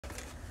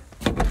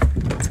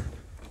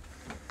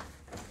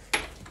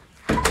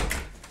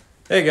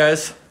Hey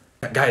guys.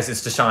 Guys,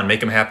 it's Deshaun.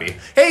 Make him happy.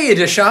 Hey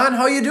Deshaun,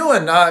 how you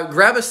doing?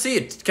 Grab a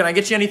seat. Can I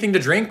get you anything to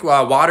drink?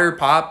 Water,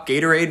 pop,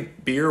 Gatorade,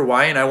 beer,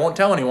 wine? I won't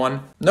tell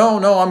anyone.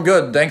 No, I'm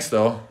good. Thanks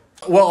though.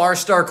 Well, our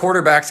star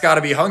quarterback's got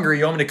to be hungry.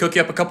 You want me to cook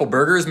you up a couple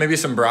burgers, maybe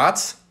some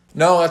brats?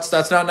 No,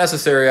 that's not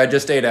necessary. I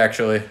just ate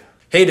actually.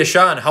 Hey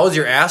Deshaun, how's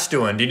your ass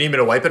doing? Do you need me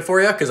to wipe it for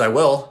you? Because I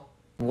will.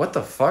 What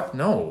the fuck?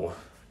 No.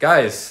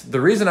 Guys,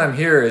 the reason I'm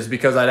here is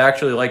because I'd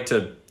like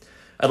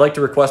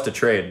to request a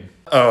trade.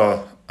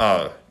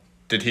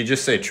 Did he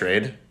just say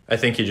trade? I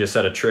think he just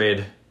said a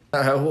trade.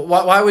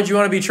 Why would you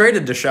want to be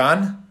traded,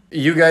 Deshaun?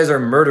 You guys are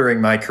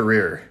murdering my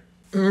career.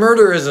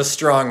 Murder is a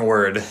strong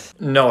word.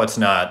 No, it's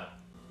not.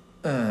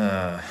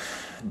 Damn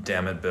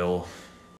it, Bill.